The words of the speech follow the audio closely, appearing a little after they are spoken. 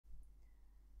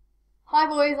Hi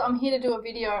boys, I'm here to do a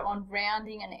video on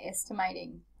rounding and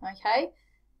estimating, okay?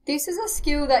 This is a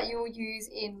skill that you'll use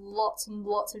in lots and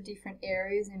lots of different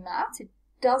areas in maths. It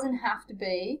doesn't have to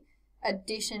be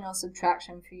addition or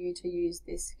subtraction for you to use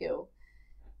this skill.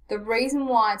 The reason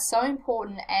why it's so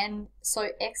important and so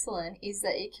excellent is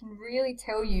that it can really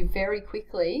tell you very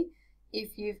quickly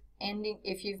if you've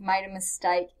made a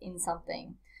mistake in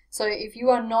something. So if you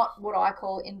are not what I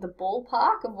call in the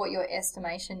ballpark of what your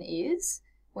estimation is,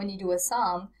 when you do a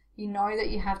sum, you know that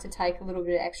you have to take a little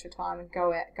bit of extra time and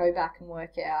go back and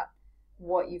work out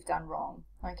what you've done wrong,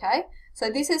 okay? So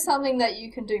this is something that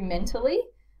you can do mentally,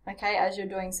 okay, as you're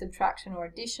doing subtraction or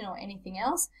addition or anything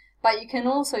else, but you can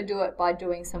also do it by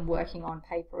doing some working on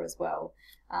paper as well,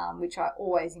 which I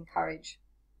always encourage.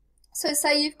 So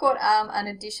say you've got an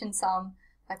addition sum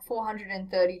like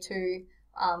 432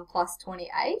 plus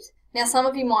 28. Now some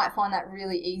of you might find that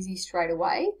really easy straight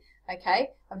away. Okay,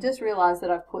 I've just realized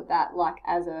that I've put that like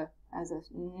as a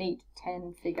neat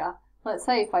 10 figure. Let's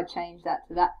say if I change that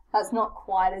to that, that's not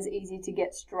quite as easy to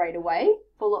get straight away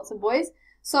for lots of boys.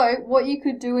 So what you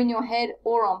could do in your head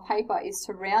or on paper is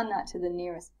to round that to the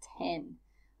nearest 10.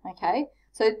 Okay,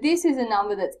 so this is a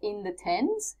number that's in the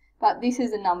tens, but this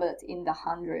is a number that's in the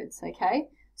hundreds. Okay,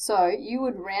 so you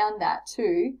would round that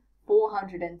to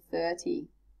 430.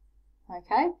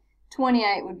 Okay,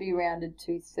 28 would be rounded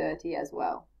to 30 as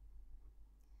well.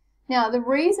 Now, the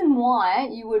reason why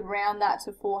you would round that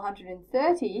to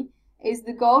 430 is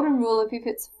the golden rule of if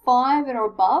it's 5 or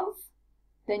above,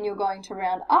 then you're going to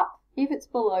round up. If it's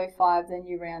below 5, then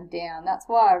you round down. That's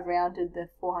why I've rounded the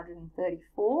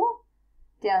 434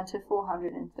 down to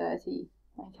 430,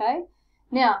 okay?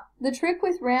 Now, the trick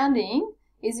with rounding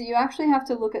is that you actually have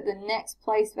to look at the next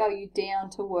place value down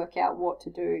to work out what to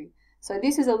do. So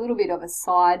this is a little bit of a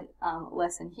side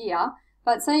lesson here.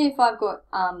 But say if I've got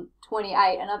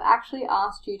 28 and I've actually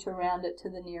asked you to round it to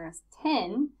the nearest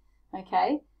 10,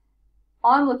 okay,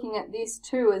 I'm looking at this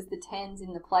too as the tens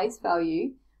in the place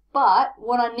value, but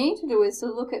what I need to do is to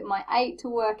look at my 8 to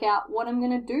work out what I'm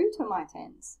going to do to my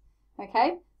tens,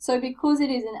 okay? So because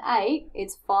it is an 8,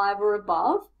 it's 5 or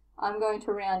above, I'm going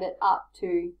to round it up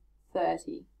to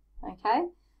 30,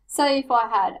 okay? Say if I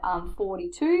had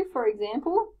 42, for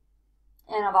example,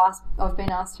 and I've been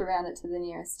asked to round it to the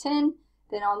nearest 10,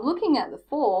 then I'm looking at the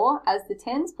 4 as the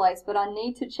tens place, but I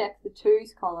need to check the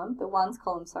ones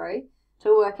column, sorry,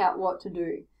 to work out what to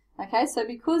do. Okay, so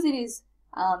because it is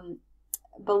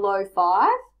below 5,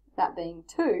 that being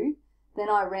 2, then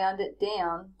I round it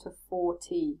down to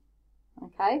 40.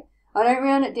 Okay, I don't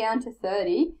round it down to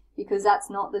 30 because that's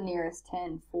not the nearest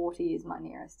 10. 40 is my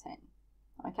nearest 10.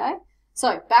 Okay,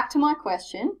 so back to my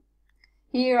question.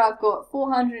 Here I've got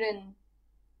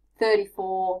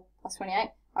 434 plus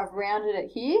 28. I've rounded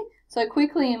it here. So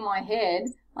quickly in my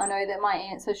head, I know that my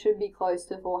answer should be close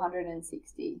to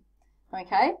 460.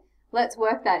 Okay, let's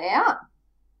work that out.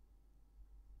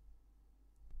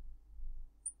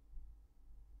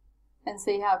 And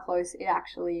see how close it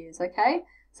actually is, okay?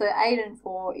 So 8 and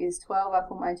 4 is 12. I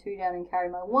put my 2 down and carry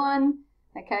my 1.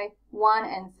 Okay, 1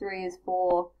 and 3 is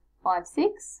 4, 5,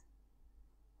 6.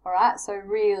 All right, so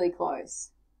really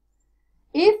close.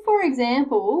 If, for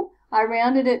example, I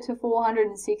rounded it to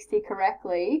 460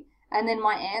 correctly, and then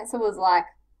my answer was like,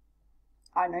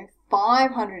 I don't know,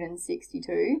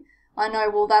 562, I know,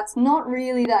 well, that's not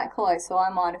really that close, so I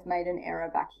might have made an error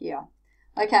back here.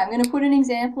 Okay, I'm going to put an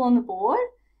example on the board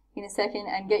in a second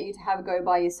and get you to have a go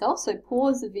by yourself, so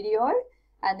pause the video,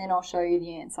 and then I'll show you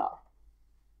the answer.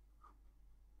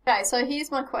 Okay, so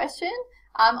here's my question.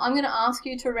 I'm going to ask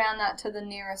you to round that to the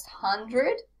nearest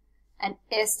 100 and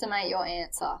estimate your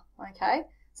answer, okay?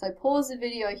 So pause the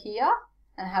video here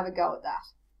and have a go at that.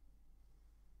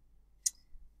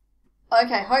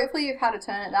 Okay, hopefully you've had a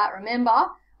turn at that.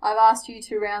 Remember, I've asked you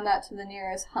to round that to the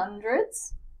nearest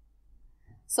hundreds.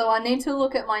 So I need to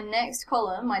look at my next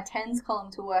column, my tens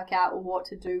column, to work out what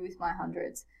to do with my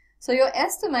hundreds. So your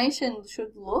estimation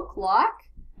should look like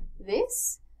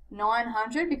this,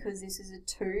 900, because this is a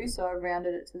 2, so I've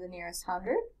rounded it to the nearest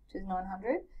 100, which is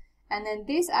 900. And then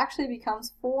this actually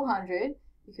becomes 400,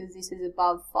 because this is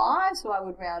above 5, so I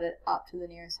would round it up to the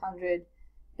nearest 100,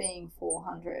 being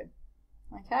 400.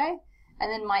 Okay,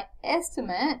 and then my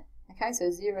estimate, okay, so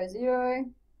 0,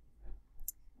 0,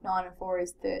 9 and 4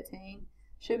 is 13,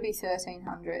 should be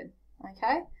 1300.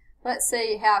 Okay, let's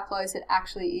see how close it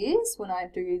actually is when I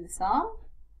do the sum.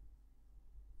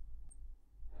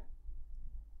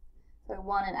 So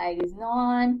 1 and 8 is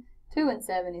 9, 2 and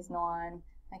 7 is 9,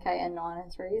 okay, and 9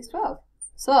 and 3 is 12.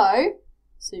 So,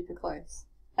 super close.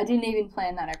 I didn't even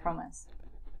plan that, I promise.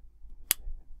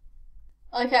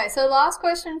 Okay, so last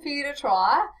question for you to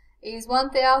try is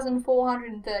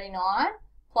 1,439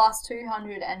 plus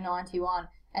 291.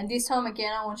 And this time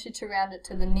again, I want you to round it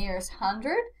to the nearest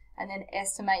 100 and then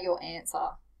estimate your answer.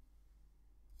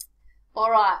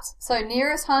 Alright, so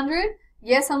nearest 100.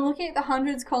 Yes, I'm looking at the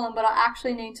hundreds column, but I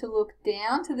actually need to look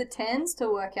down to the tens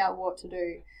to work out what to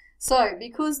do. So,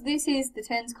 because this is the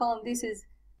tens column, this is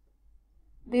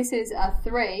a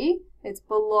 3, it's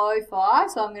below 5,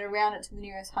 so I'm going to round it to the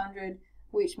nearest 100,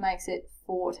 which makes it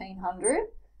 1,400,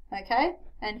 okay?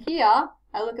 And here,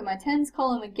 I look at my tens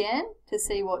column again to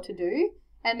see what to do,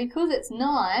 and because it's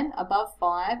 9 above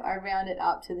 5, I round it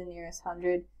up to the nearest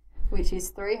 100, which is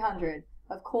 300.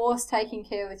 Of course, taking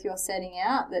care with your setting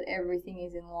out that everything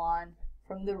is in line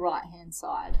from the right-hand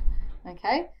side,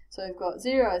 okay? So we've got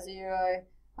 0, 0,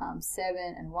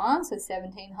 7, and 1, so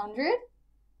 1,700.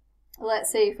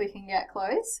 Let's see if we can get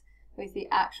close with the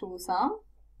actual sum.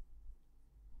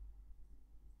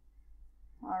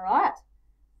 Alright,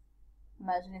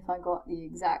 imagine if I got the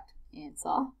exact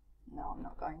answer. No, I'm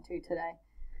not going to today.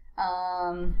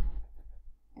 And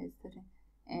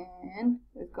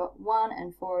we've got 1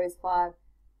 and 4 is 5,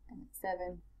 and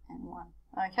 7 and 1.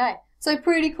 Okay, so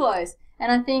pretty close.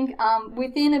 And I think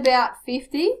within about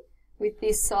 50 with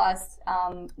this size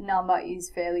number is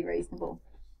fairly reasonable.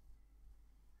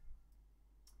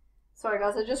 Sorry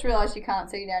guys, I just realised you can't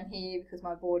see down here because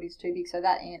my board is too big, so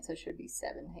that answer should be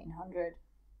 1,700.